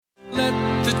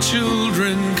the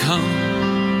children come.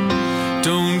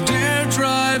 Don't dare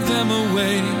drive them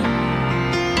away.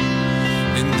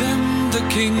 In them the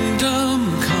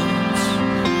kingdom comes.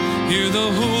 Hear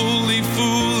the holy,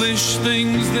 foolish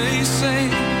things they say.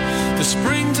 The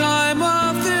springtime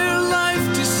of their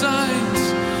life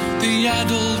decides the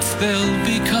adults they'll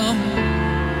become.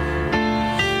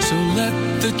 So let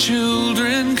the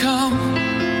children come.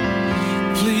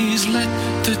 Please let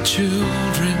the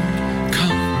children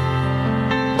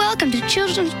come. Welcome to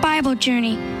Children's Bible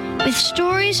Journey, with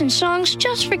stories and songs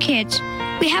just for kids.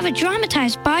 We have a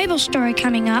dramatized Bible story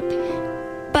coming up.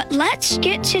 But let's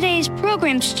get today's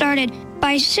program started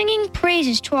by singing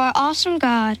praises to our awesome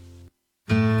God.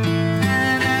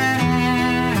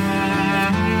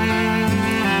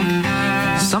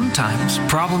 Sometimes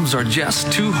problems are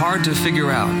just too hard to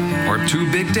figure out or too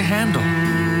big to handle.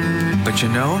 But you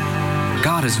know,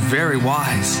 God is very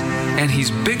wise, and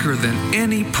He's bigger than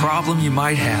any problem you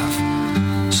might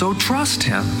have. So trust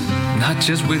Him, not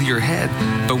just with your head,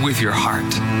 but with your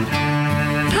heart.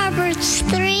 Proverbs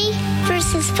 3,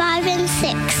 verses 5 and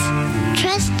 6.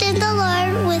 Trust in the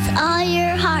Lord with all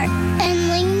your heart, and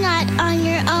lean not on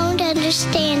your own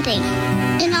understanding.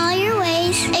 In all your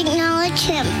ways acknowledge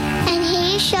Him, and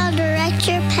He shall direct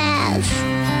your paths.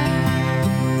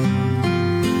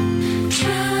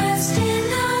 Trust in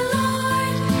the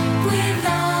Lord with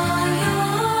all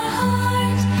your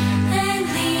heart, and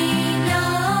lean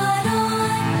not on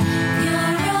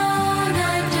your own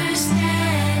understanding.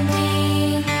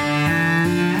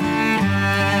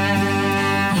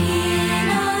 In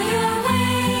all your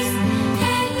ways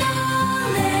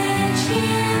acknowledge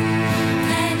Him,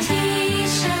 and He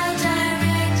shall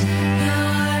direct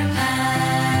your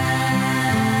paths.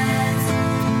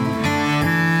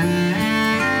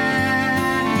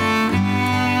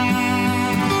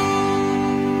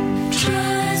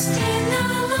 Trust in the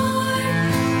Lord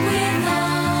with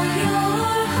all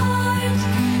your heart,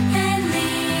 and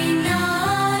lean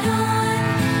not on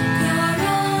your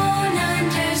own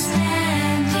understanding.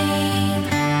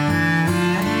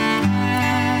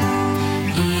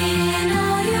 In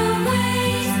all your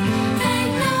ways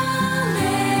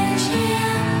acknowledge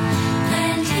Him,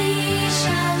 and He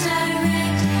shall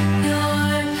direct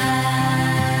your paths.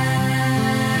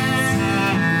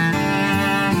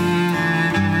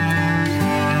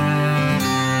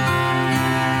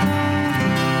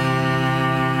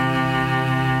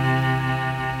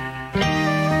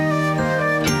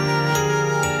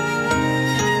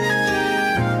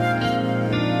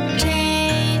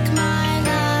 Take my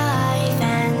life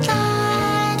and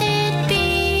let it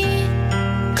be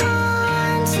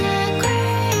consecrated,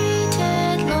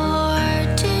 Lord,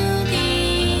 to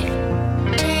Thee.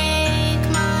 Take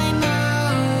my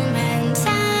moments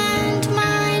and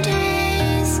my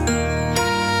days,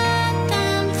 let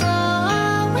them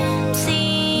flow in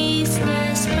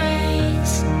ceaseless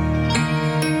praise.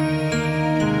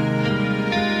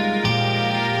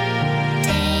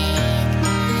 Take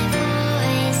my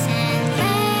voice and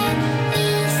let me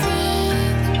sing,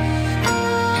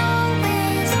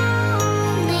 always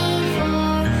only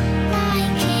for my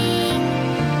King.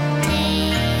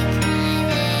 Take my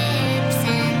lips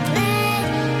and let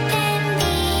them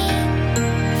be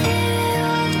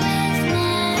filled with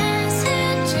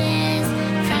messages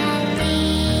from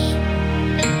Thee.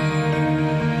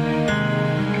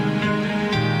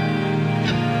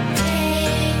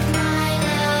 Take my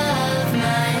love,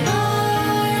 my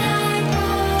Lord, I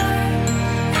pour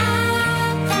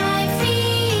at Thy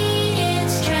feet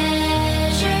its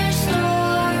treasure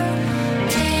store.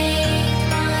 Take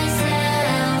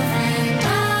myself and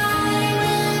I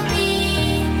will be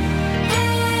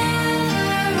ever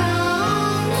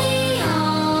only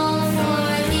all for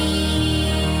Thee.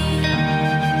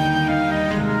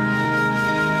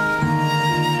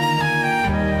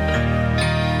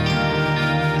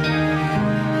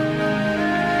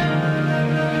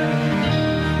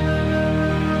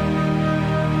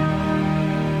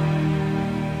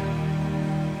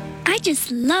 I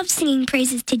just love singing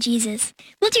praises to Jesus.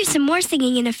 We'll do some more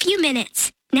singing in a few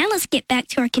minutes. Now let's get back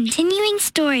to our continuing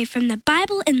story from the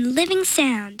Bible in Living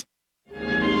Sound.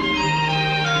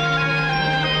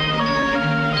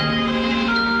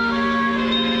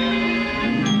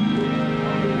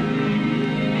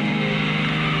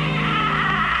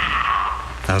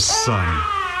 A son.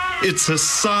 It's a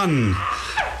son.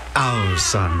 Our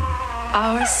son.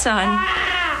 Our son,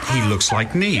 He looks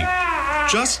like me.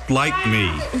 Just like me.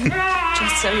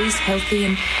 just so he's healthy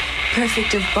and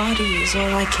perfect of body is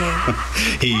all I care.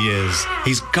 He is.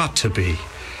 He's got to be.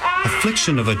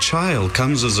 Affliction of a child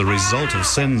comes as a result of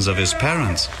sins of his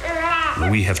parents.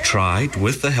 We have tried,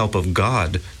 with the help of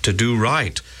God, to do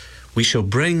right. we shall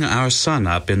bring our son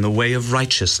up in the way of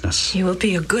righteousness. He will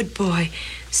be a good boy,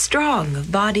 strong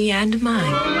of body and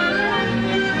mind.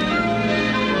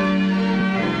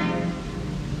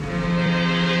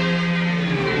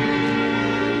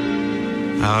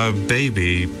 Our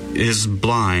baby is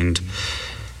blind.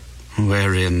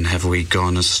 Wherein have we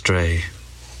gone astray?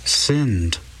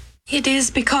 Sinned. It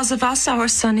is because of us our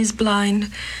son is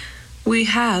blind. We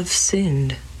have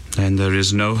sinned. And there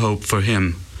is no hope for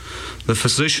him. The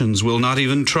physicians will not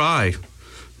even try,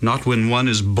 not when one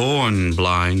is born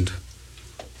blind.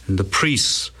 And the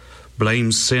priests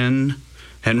blame sin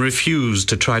and refuse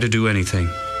to try to do anything.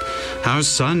 Our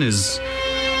son is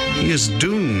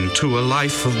doomed to a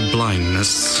life of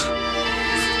blindness.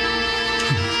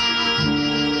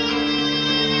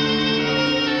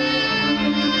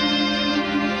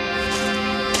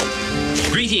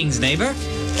 Greetings, neighbor.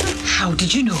 How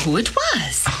did you know who it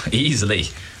was? Easily.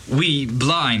 We,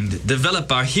 blind,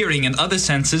 develop our hearing and other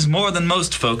senses more than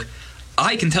most folk.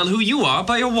 I can tell who you are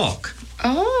by your walk.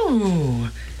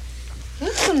 Oh,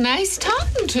 nice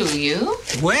talking to you.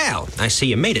 Well, I see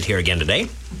you made it here again today.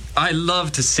 I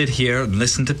love to sit here and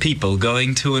listen to people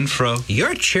going to and fro.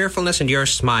 Your cheerfulness and your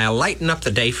smile lighten up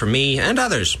the day for me and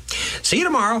others. See you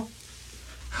tomorrow.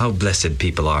 How blessed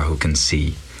people are who can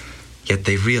see, yet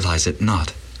they realize it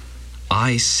not.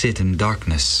 I sit in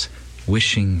darkness,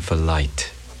 wishing for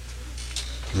light.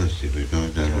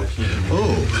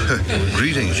 Oh,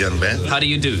 greetings, young man. How do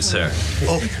you do, sir?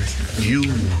 Oh,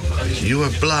 you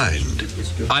are blind.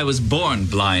 I was born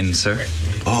blind, sir.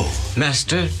 Oh.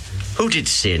 Master, who did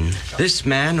sin, this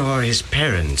man or his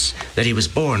parents, that he was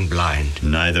born blind?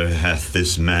 Neither hath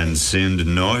this man sinned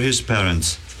nor his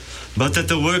parents, but that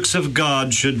the works of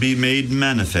God should be made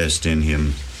manifest in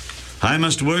him. I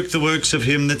must work the works of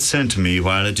him that sent me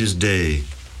while it is day.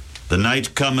 The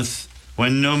night cometh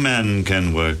when no man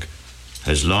can work.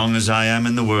 As long as I am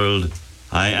in the world,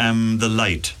 I am the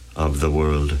light of the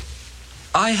world.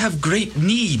 I have great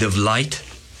need of light,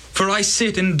 for I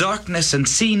sit in darkness and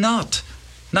see not,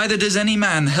 neither does any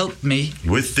man help me.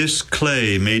 With this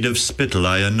clay made of spittle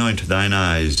I anoint thine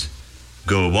eyes.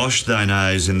 Go wash thine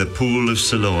eyes in the pool of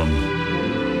Siloam.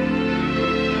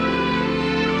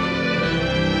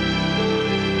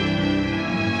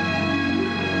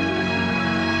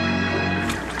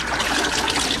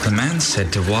 The man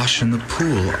said to wash in the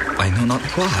pool. I know not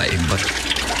why, but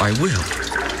I will.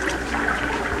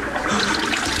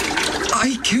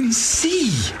 I can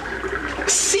see!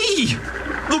 See!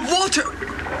 The water!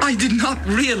 I did not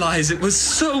realize it was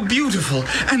so beautiful.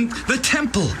 And the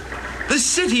temple, the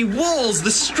city walls,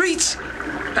 the streets.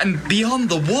 And beyond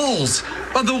the walls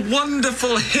are the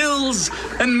wonderful hills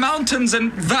and mountains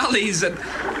and valleys and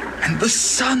the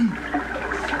sun.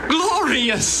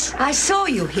 Glorious! I saw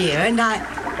you here and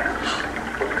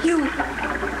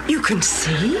You can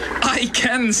see? I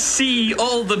can see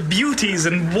all the beauties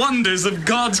and wonders of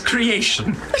God's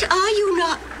creation. But are you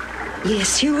not?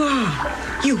 Yes, you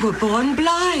are. You were born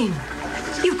blind.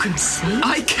 You can see.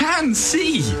 I can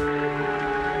see.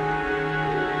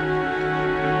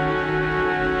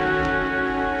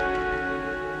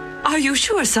 Are you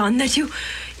sure, son, that you...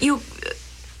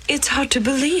 It's hard to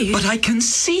believe. But I can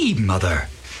see, Mother.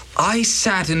 I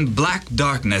sat in black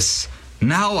darkness.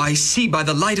 Now I see by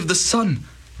the light of the sun,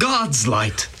 God's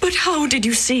light. But how did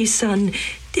you see, son?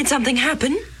 Did something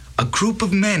happen? A group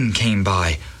of men came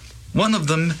by. One of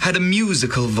them had a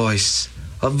musical voice,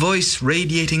 a voice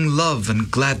radiating love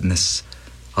and gladness,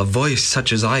 a voice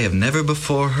such as I have never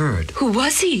before heard. Who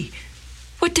was he?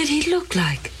 What did he look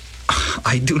like?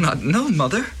 I do not know,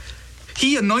 Mother.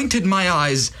 He anointed my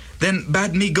eyes, then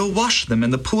bade me go wash them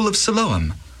in the pool of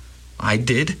Siloam. I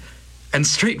did, and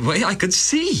straightway I could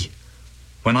see.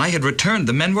 When I had returned,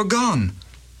 the men were gone.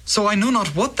 So I know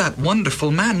not what that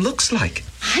wonderful man looks like.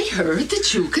 I heard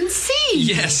that you can see.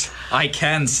 Yes, I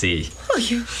can see. Oh,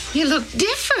 you look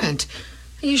different.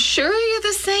 Are you sure you're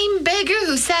the same beggar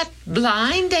who sat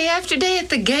blind day after day at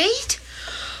the gate?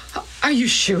 Are you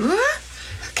sure?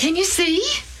 Can you see?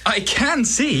 I can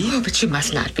see. Oh, but you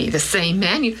must not be the same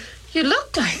man. You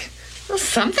looked like, well,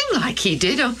 something like he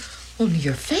did. Only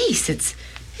your face,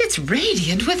 it's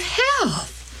radiant with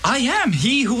health. I am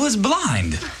he who was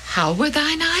blind. How were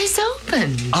thine eyes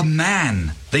opened? A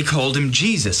man, they called him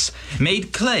Jesus,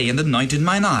 made clay and anointed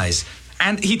mine eyes.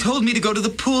 And he told me to go to the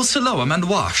pool Siloam and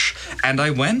wash. And I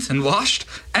went and washed,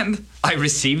 and I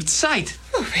received sight.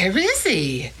 Oh, where is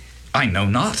he? I know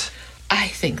not. I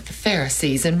think the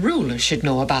Pharisees and rulers should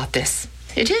know about this.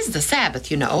 It is the Sabbath,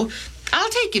 you know. I'll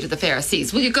take you to the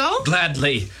Pharisees. Will you go?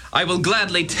 Gladly. I will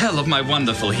gladly tell of my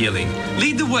wonderful healing.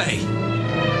 Lead the way.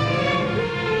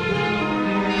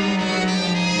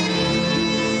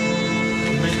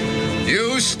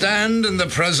 stand in the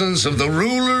presence of the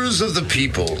rulers of the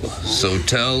people, so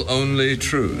tell only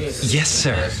truth. Yes,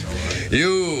 sir.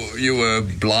 You were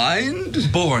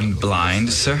blind? Born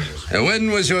blind, sir. And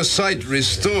when was your sight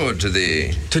restored to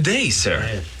thee? Today,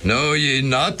 sir. Know ye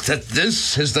not that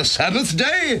this is the Sabbath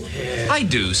day? I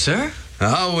do, sir.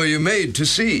 How were you made to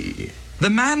see? The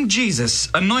man Jesus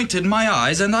anointed my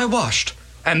eyes, and I washed,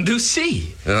 and do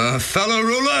see. Fellow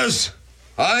rulers,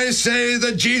 I say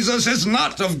that Jesus is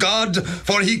not of God,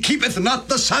 for he keepeth not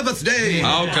the Sabbath day.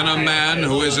 How can a man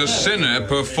who is a sinner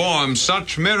perform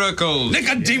such miracles?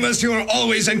 Nicodemus, you are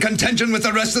always in contention with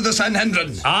the rest of the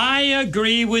Sanhedrin. I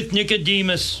agree with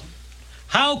Nicodemus.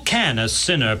 How can a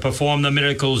sinner perform the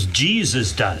miracles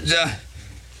Jesus does?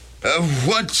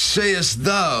 What sayest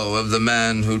thou of the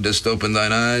man who dost open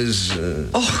thine eyes?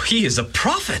 He is a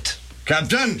prophet.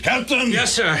 Captain!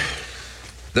 Yes, sir.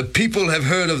 The people have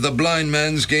heard of the blind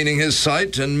man's gaining his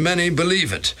sight, and many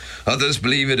believe it. Others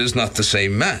believe it is not the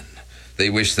same man. They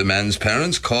wish the man's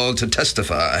parents called to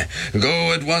testify.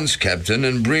 Go at once, Captain,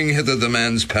 and bring hither the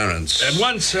man's parents. At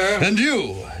once, sir. And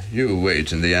you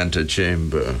wait in the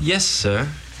antechamber. Yes, sir.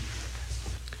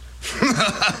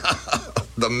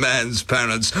 The man's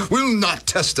parents will not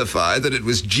testify that it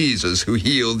was Jesus who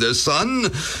healed their son,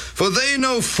 for they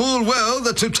know full well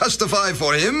that to testify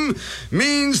for him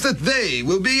means that they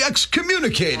will be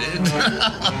excommunicated.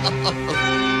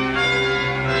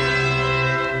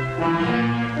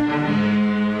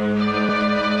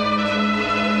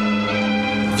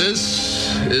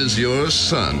 This is your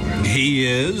son. He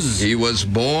is? He was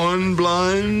born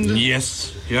blind?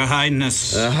 Yes, Your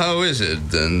Highness. How is it,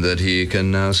 then, that he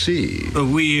can now see?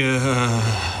 We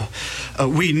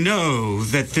know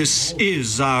that this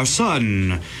is our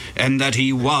son, and that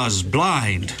he was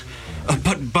blind.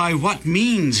 But by what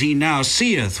means he now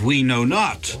seeth, we know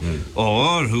not.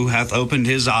 Or who hath opened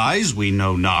his eyes, we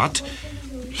know not.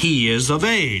 He is of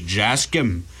age, ask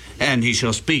him, and he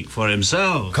shall speak for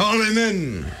himself. Call him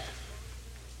in.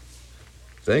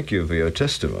 Thank you for your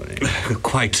testimony.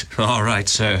 Quite all right,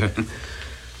 sir.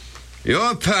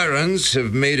 Your parents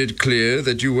have made it clear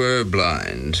that you were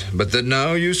blind, but that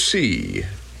now you see.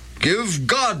 Give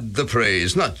God the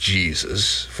praise, not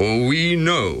Jesus, for we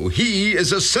know he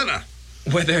is a sinner.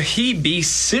 Whether he be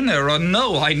sinner or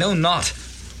no, I know not.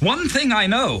 One thing I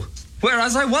know,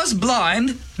 whereas I was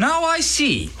blind, now I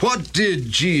see. What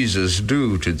did Jesus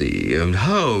do to thee, and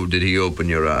how did he open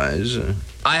your eyes?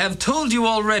 I have told you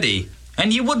already,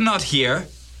 and ye would not hear.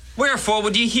 Wherefore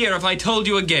would ye hear if I told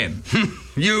you again?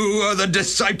 You are the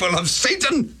disciple of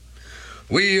Satan.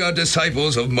 We are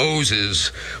disciples of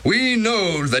Moses. We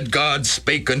know that God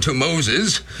spake unto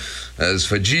Moses. As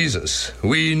for Jesus,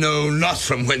 we know not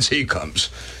from whence he comes.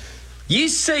 Ye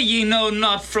say ye know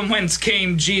not from whence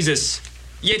came Jesus,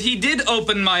 yet he did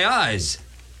open my eyes.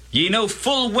 Ye know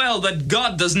full well that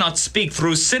God does not speak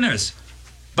through sinners.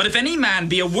 But if any man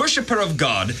be a worshipper of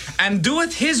God, and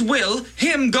doeth his will,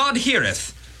 him God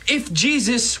heareth. If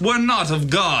Jesus were not of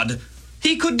God,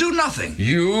 he could do nothing.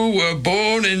 You were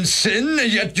born in sin,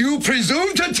 and yet you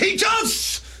presume to teach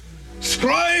us?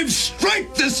 Scribes,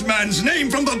 strike this man's name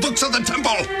from the books of the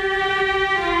temple.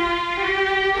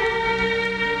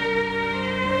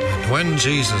 And when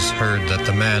Jesus heard that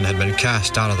the man had been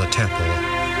cast out of the temple,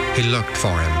 he looked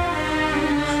for him.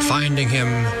 Finding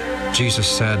him, Jesus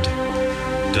said,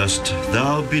 Dost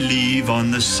thou believe on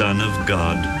the Son of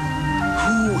God?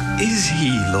 Who is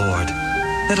he, Lord,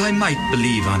 that I might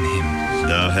believe on him?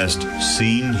 Thou hast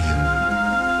seen him.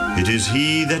 It is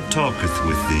he that talketh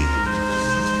with thee.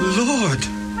 Lord,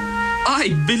 I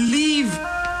believe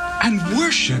and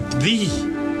worship thee.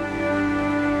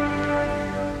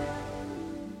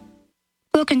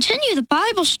 We'll continue the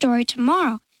Bible story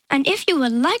tomorrow, and if you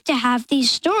would like to have these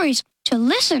stories to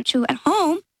listen to at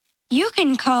home, you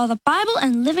can call the Bible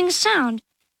and Living Sound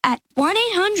at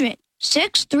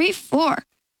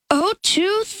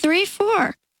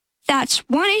 1-800-634-0234. That's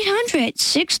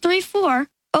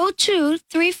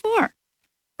 1-800-634-0234.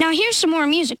 Now here's some more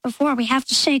music before we have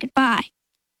to say goodbye.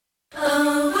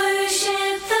 Oh,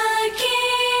 worship the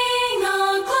King,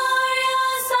 all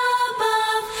glorious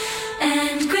above,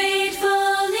 and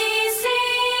gratefully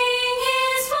sing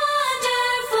his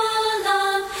wonderful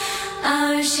love.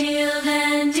 Our shield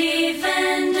and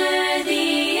defender,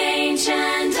 the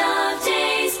ancient of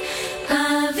days,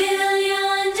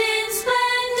 pavilioned in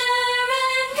splendor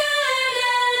and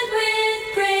girded with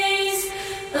praise.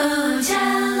 Oh,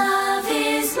 tell of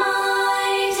his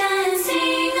might and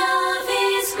sing of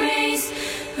his grace,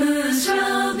 whose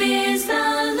robe is the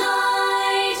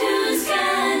light, whose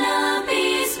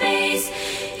canopy space,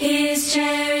 his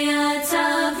chariots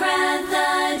of wrath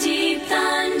the deep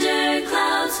thunder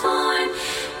clouds form.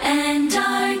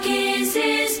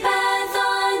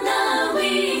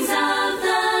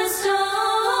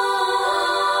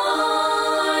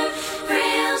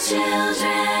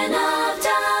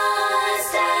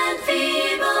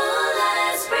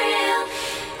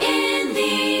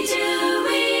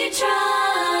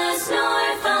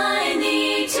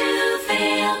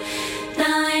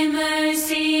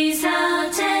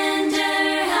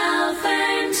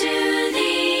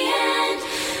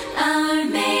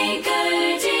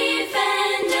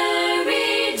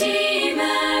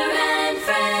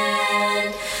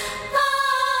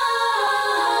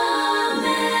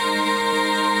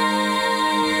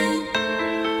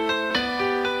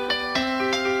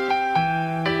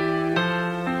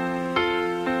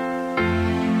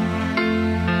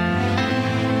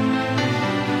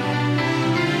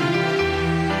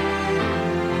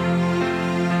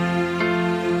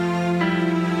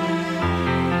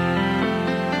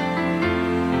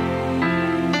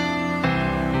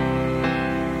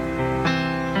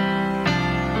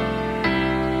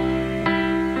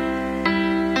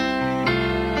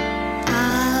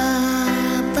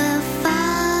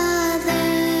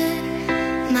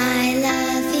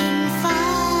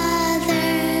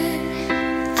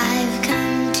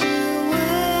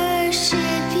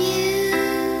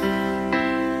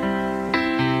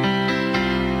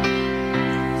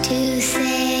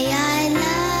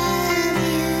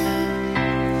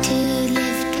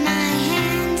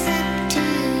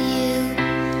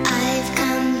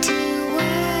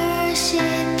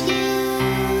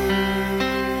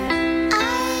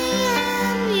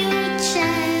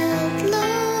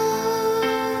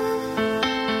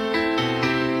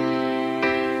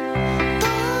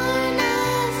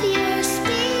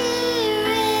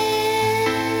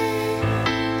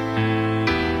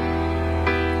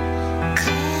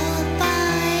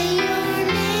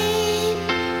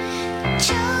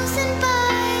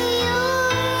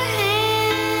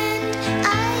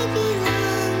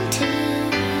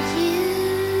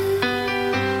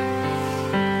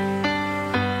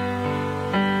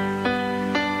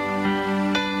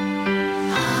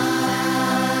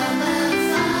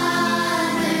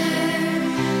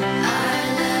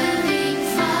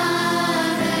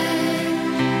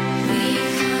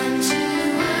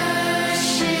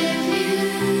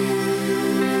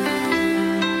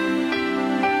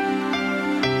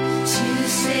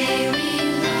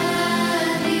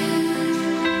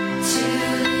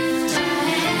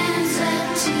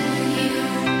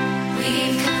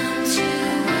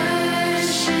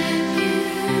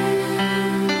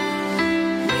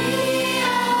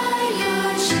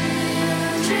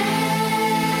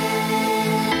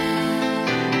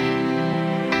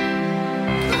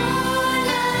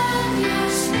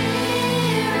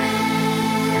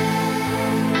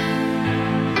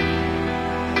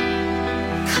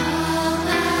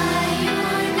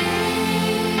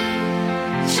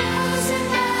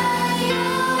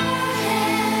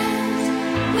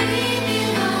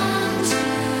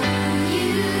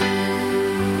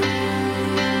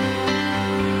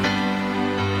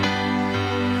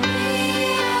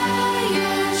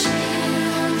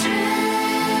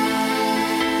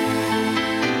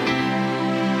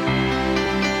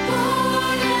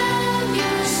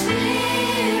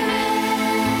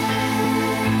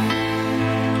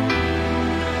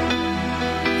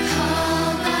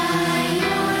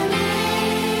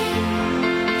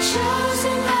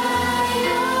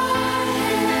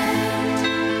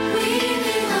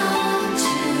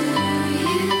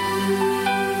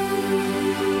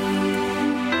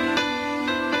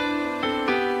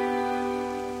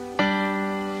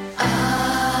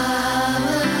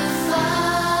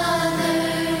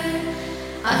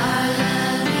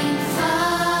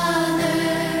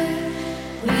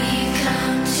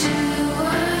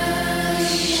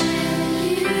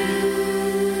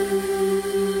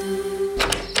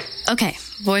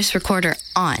 voice recorder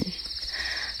on.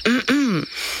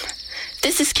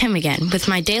 This is Kim again with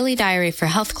my daily diary for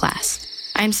health class.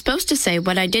 I am supposed to say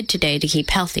what I did today to keep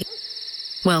healthy.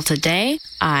 Well, today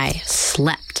I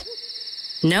slept.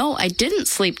 No, I didn't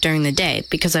sleep during the day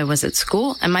because I was at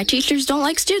school and my teachers don't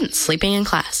like students sleeping in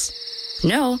class.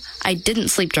 No, I didn't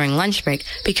sleep during lunch break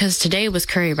because today was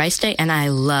curry rice day and I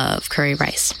love curry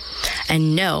rice.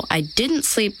 And no, I didn't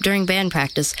sleep during band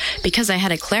practice because I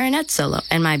had a clarinet solo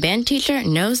and my band teacher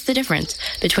knows the difference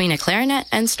between a clarinet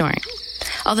and snoring.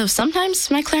 Although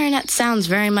sometimes my clarinet sounds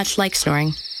very much like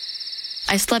snoring.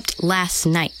 I slept last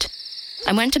night.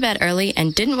 I went to bed early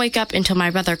and didn't wake up until my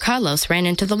brother Carlos ran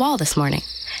into the wall this morning.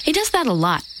 He does that a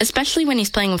lot, especially when he's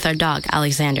playing with our dog,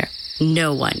 Alexander.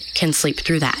 No one can sleep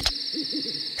through that.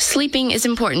 Sleeping is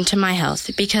important to my health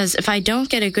because if I don't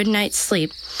get a good night's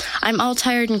sleep, I'm all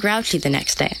tired and grouchy the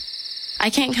next day.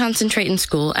 I can't concentrate in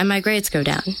school and my grades go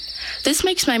down. This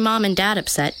makes my mom and dad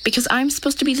upset because I'm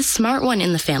supposed to be the smart one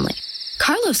in the family.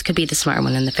 Carlos could be the smart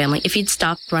one in the family if he'd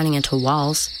stop running into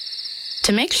walls.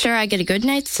 To make sure I get a good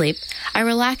night's sleep, I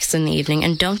relax in the evening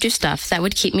and don't do stuff that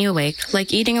would keep me awake,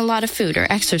 like eating a lot of food or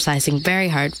exercising very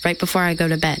hard right before I go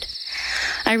to bed.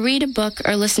 I read a book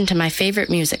or listen to my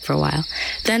favorite music for a while.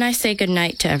 Then I say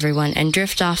goodnight to everyone and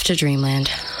drift off to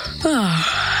dreamland. Oh,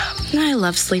 I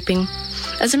love sleeping.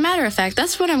 As a matter of fact,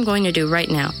 that's what I'm going to do right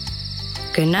now.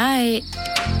 Good night.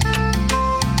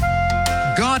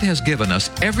 God has given us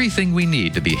everything we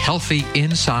need to be healthy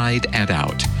inside and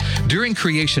out. During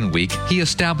Creation Week, He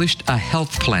established a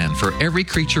health plan for every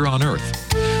creature on earth.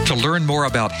 To learn more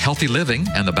about healthy living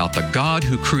and about the God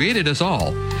who created us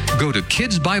all, go to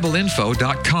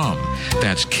kidsbibleinfo.com.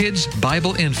 That's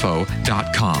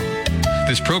kidsbibleinfo.com.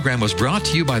 This program was brought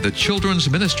to you by the Children's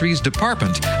Ministries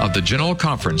Department of the General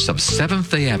Conference of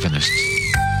Seventh-day Adventists.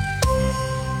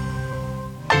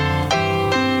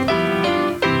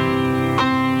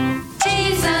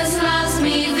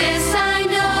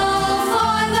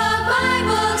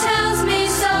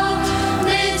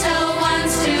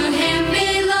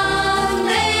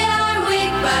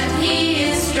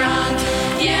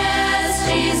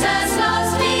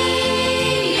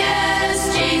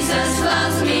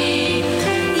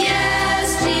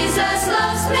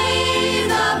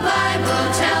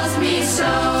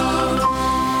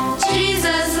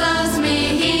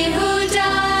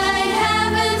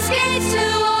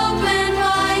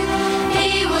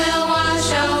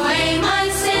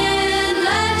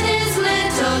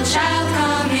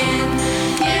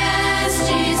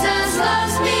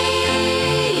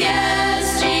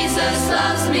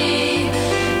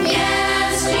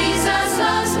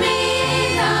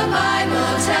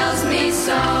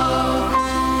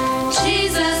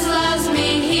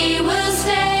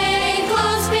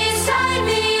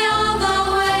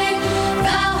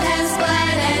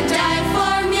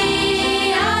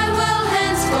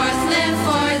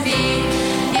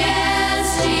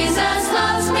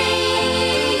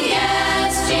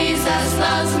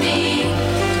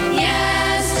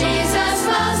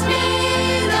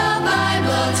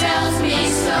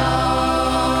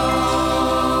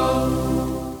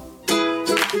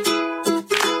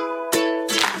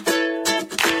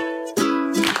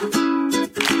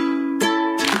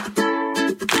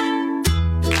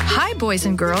 Boys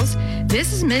and girls,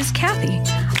 this is Ms. Kathy.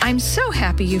 I'm so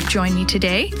happy you've joined me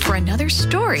today for another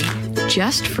story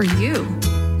just for you.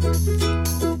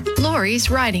 Lori's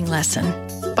Writing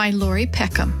Lesson by Lori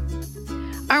Peckham.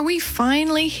 Are we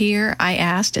finally here? I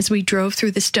asked as we drove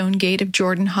through the stone gate of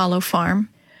Jordan Hollow Farm.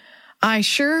 I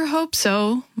sure hope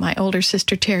so, my older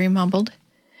sister Terry mumbled.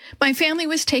 My family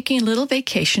was taking a little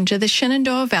vacation to the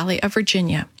Shenandoah Valley of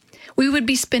Virginia. We would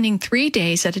be spending 3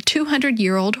 days at a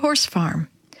 200-year-old horse farm.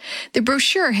 The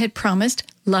brochure had promised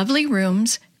lovely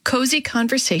rooms, cozy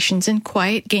conversations and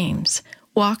quiet games,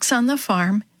 walks on the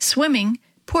farm, swimming,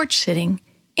 porch sitting,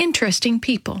 interesting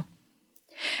people.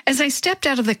 As I stepped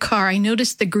out of the car, I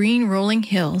noticed the green rolling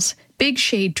hills, big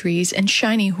shade trees, and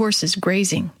shiny horses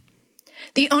grazing.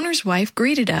 The owner's wife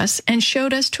greeted us and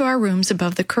showed us to our rooms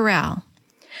above the corral.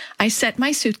 I set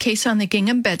my suitcase on the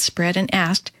gingham bedspread and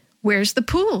asked, "Where's the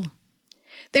pool?"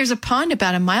 "There's a pond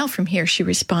about a mile from here," she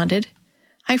responded.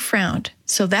 I frowned.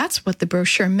 So that's what the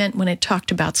brochure meant when it talked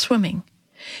about swimming.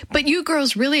 "But you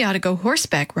girls really ought to go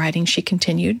horseback riding," she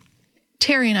continued.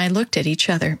 Terry and I looked at each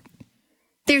other.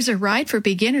 "There's a ride for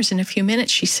beginners in a few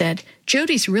minutes," she said.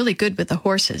 "Jody's really good with the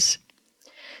horses."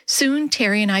 Soon,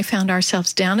 Terry and I found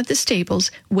ourselves down at the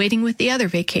stables, waiting with the other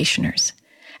vacationers.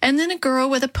 And then a girl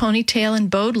with a ponytail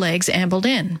and bowed legs ambled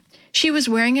in. She was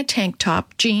wearing a tank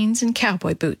top, jeans, and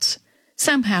cowboy boots.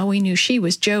 Somehow we knew she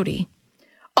was Jody.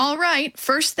 All right,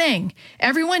 first thing,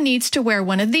 everyone needs to wear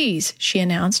one of these, she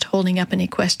announced, holding up an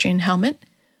equestrian helmet.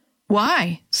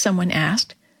 Why? Someone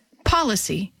asked.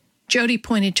 Policy. Jody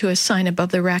pointed to a sign above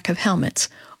the rack of helmets.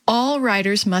 All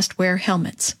riders must wear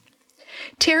helmets.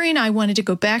 Terry and I wanted to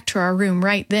go back to our room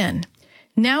right then.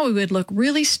 Now we would look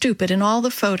really stupid in all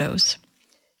the photos.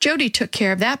 Jody took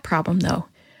care of that problem, though.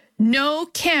 No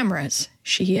cameras,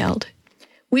 she yelled.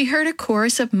 We heard a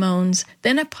chorus of moans,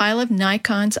 then a pile of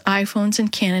Nikons, iPhones,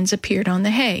 and Canons appeared on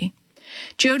the hay.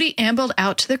 Jody ambled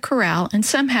out to the corral, and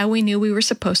somehow we knew we were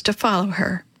supposed to follow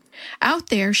her. Out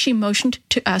there, she motioned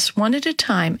to us one at a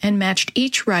time and matched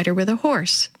each rider with a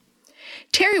horse.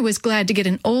 Terry was glad to get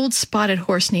an old spotted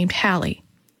horse named Hallie.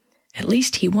 At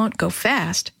least he won't go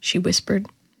fast, she whispered.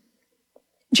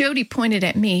 Jody pointed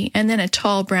at me and then a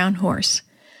tall brown horse.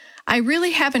 I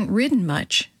really haven't ridden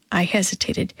much. I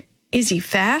hesitated. Is he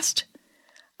fast?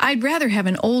 I'd rather have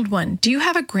an old one. Do you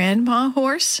have a grandma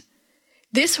horse?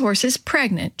 This horse is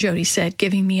pregnant, Jody said,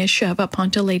 giving me a shove up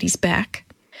onto Lady's back.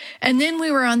 And then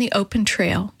we were on the open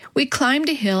trail. We climbed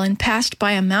a hill and passed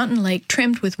by a mountain lake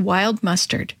trimmed with wild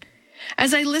mustard.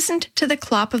 As I listened to the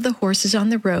clop of the horses on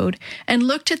the road and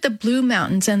looked at the blue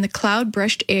mountains and the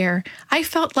cloud-brushed air, I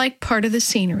felt like part of the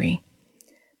scenery.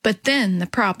 But then the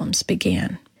problems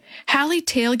began. Hallie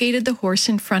tailgated the horse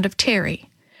in front of Terry.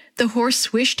 The horse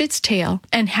swished its tail,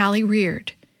 and Hallie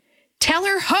reared. Tell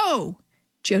her ho!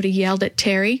 Jody yelled at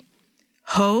Terry.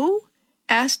 Ho?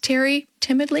 Asked Terry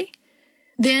timidly.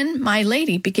 Then my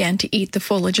lady began to eat the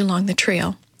foliage along the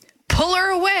trail. Pull her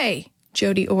away!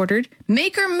 Jody ordered.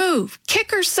 Make her move.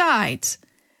 Kick her sides.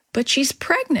 But she's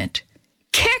pregnant.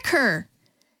 Kick her!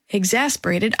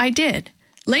 Exasperated, I did.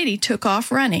 Lady took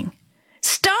off running.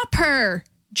 Stop her!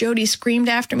 Jody screamed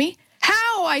after me.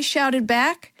 How? I shouted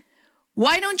back.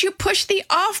 Why don't you push the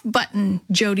off button?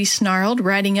 Jody snarled,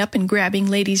 riding up and grabbing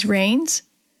Lady's reins.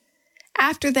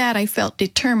 After that, I felt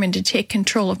determined to take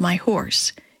control of my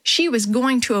horse. She was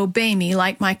going to obey me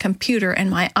like my computer and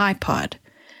my iPod.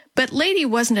 But Lady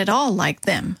wasn't at all like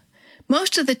them.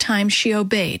 Most of the time she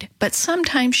obeyed, but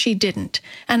sometimes she didn't,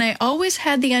 and I always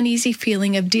had the uneasy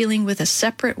feeling of dealing with a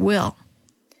separate will.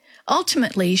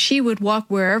 Ultimately, she would walk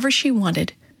wherever she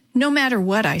wanted, no matter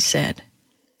what I said.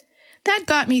 That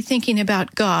got me thinking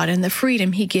about God and the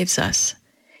freedom He gives us.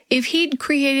 If He'd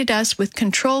created us with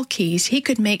control keys, He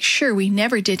could make sure we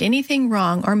never did anything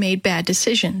wrong or made bad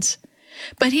decisions.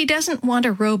 But He doesn't want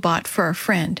a robot for a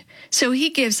friend, so He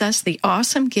gives us the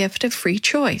awesome gift of free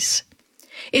choice.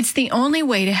 It's the only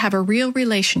way to have a real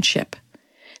relationship.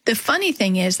 The funny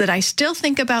thing is that I still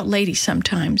think about Lady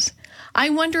sometimes. I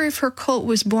wonder if her colt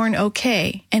was born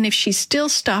okay, and if she's still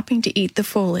stopping to eat the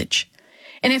foliage.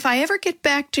 And if I ever get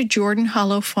back to Jordan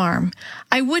Hollow Farm,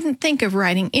 I wouldn't think of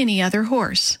riding any other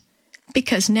horse,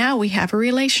 because now we have a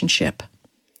relationship.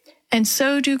 And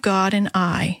so do God and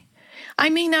I. I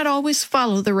may not always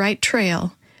follow the right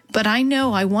trail, but I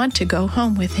know I want to go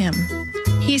home with Him.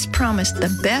 He's promised the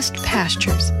best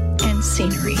pastures and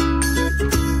scenery.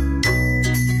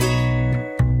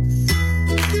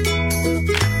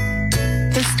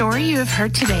 The story you have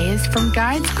heard today is from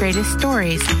Guide's Greatest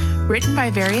Stories, written by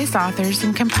various authors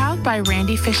and compiled by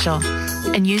Randy Fischel,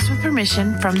 and used with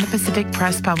permission from the Pacific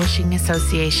Press Publishing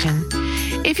Association.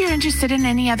 If you're interested in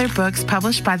any other books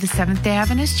published by the Seventh-day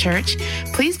Adventist Church,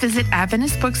 please visit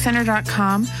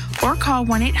AdventistBookCenter.com or call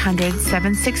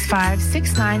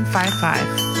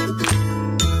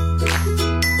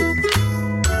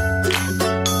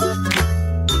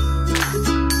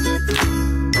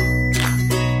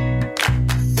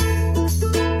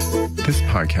This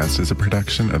podcast is a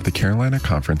production of the Carolina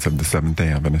Conference of the Seventh-day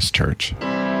Adventist Church.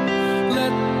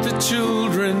 Let the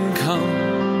children come.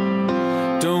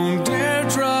 Don't dare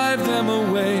drive them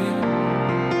away.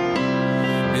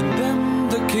 In them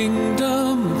the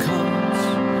kingdom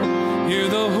comes. Hear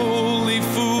the holy,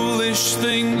 foolish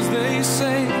things they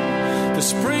say. The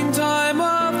springtime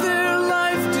of their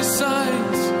life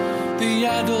decides the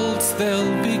adults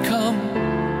they'll become.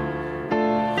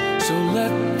 So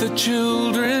let the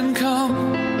children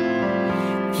come.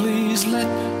 Please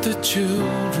let the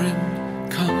children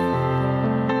come.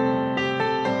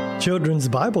 Children's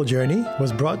Bible Journey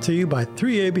was brought to you by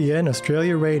 3ABN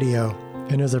Australia Radio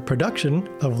and is a production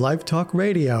of Live Talk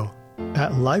Radio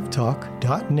at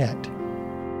livetalk.net.